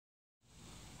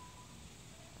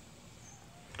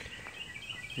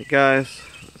Hey guys,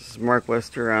 this is Mark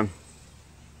Wester.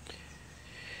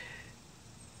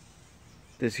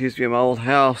 This used to be my old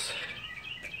house.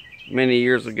 Many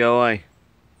years ago, I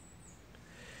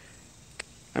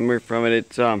moved from it.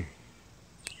 It's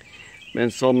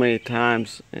been sold many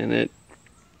times, and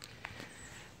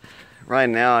right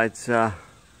now it's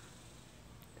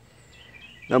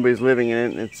nobody's living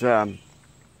in it. It's up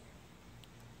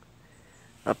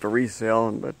for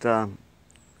resale, but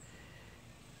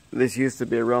this used to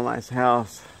be a real nice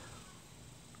house.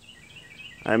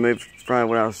 I moved from it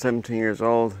when I was 17 years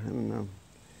old, and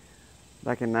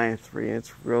back in '93.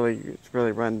 It's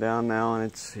really run down now, and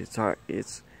it's hard.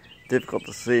 It's difficult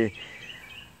to see.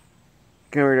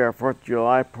 Came over to our 4th of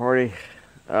July party,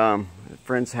 at a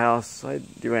friend's house I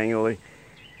do annually,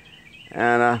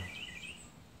 and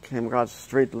came across the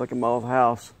street to look at my old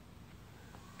house.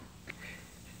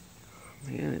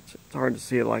 Man, it's hard to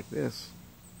see it like this.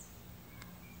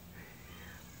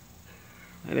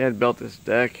 My dad built this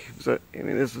deck.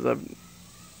 This was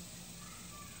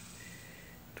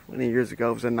 20 years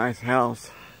ago. It was a nice house.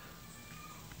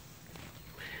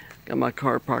 Got my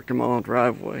car parked in my own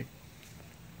driveway.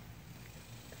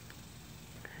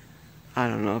 I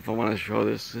don't know if I want to show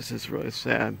this. This is really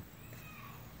sad.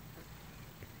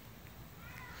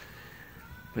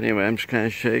 But anyway, I'm just kind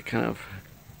of shaking.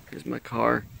 Here's my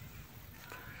car.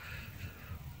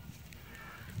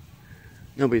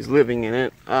 Nobody's living in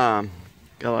it.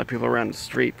 Got a lot of people around the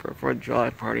street for a 4th of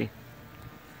July party.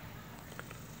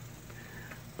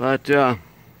 But this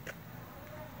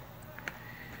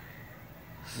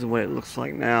is what it looks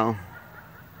like now.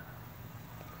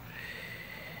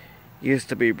 It used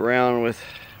to be brown with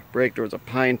brick. There was a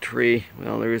pine tree.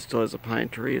 Well, there still is a pine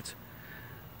tree. It's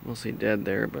mostly dead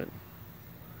there, but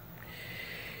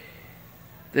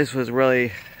this was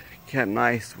really kept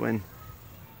nice when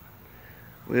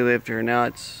we lived here. Now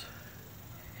it's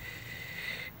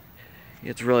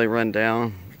really run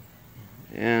down,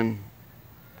 and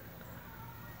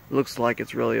looks like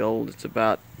it's really old.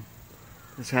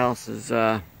 This house is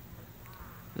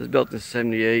was built in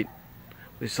 '78.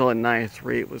 We sold it in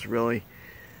 '93. It was really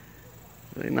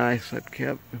nice. It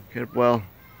kept well.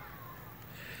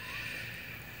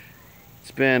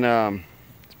 It's been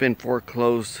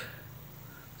foreclosed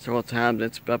several times.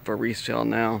 It's up for resale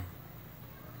now.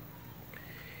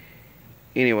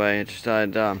 Anyway, I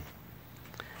decided to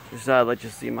let you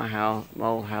see my house, my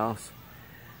old house.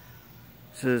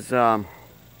 This is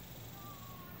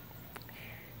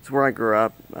it's where I grew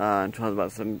up until I was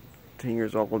about 17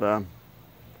 years old.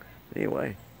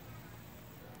 Anyway,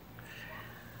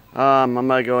 I'm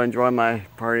gonna go enjoy my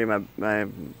party. My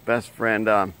best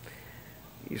friend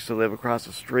used to live across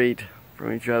the street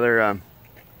from each other.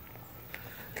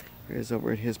 Here's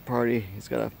over at his party. He's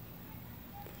got a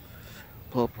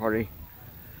pool party.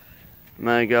 I'm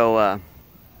gonna go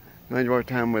enjoy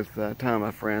time with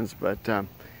my friends. But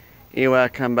anyway, I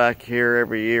come back here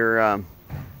every year.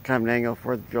 Come to annual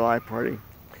 4th of July party.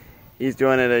 He's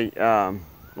doing it a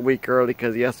week early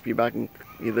because he has to be back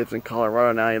he lives in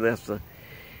Colorado now.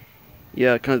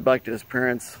 He comes back to his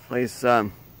parents' place to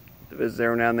visit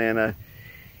every now and then.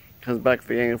 Comes back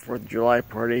for the annual 4th of July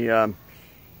party.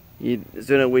 He's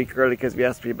doing it a week early because he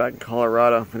has to be back in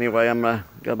Colorado. Anyway, I'm gonna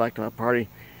go back to my party.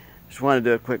 Just wanted to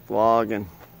do a quick vlog and,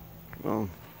 well,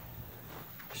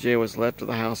 show you what's left of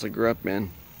the house I grew up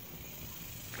in.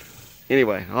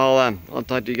 Anyway, I'll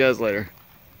talk to you guys later.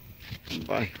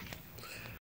 Bye.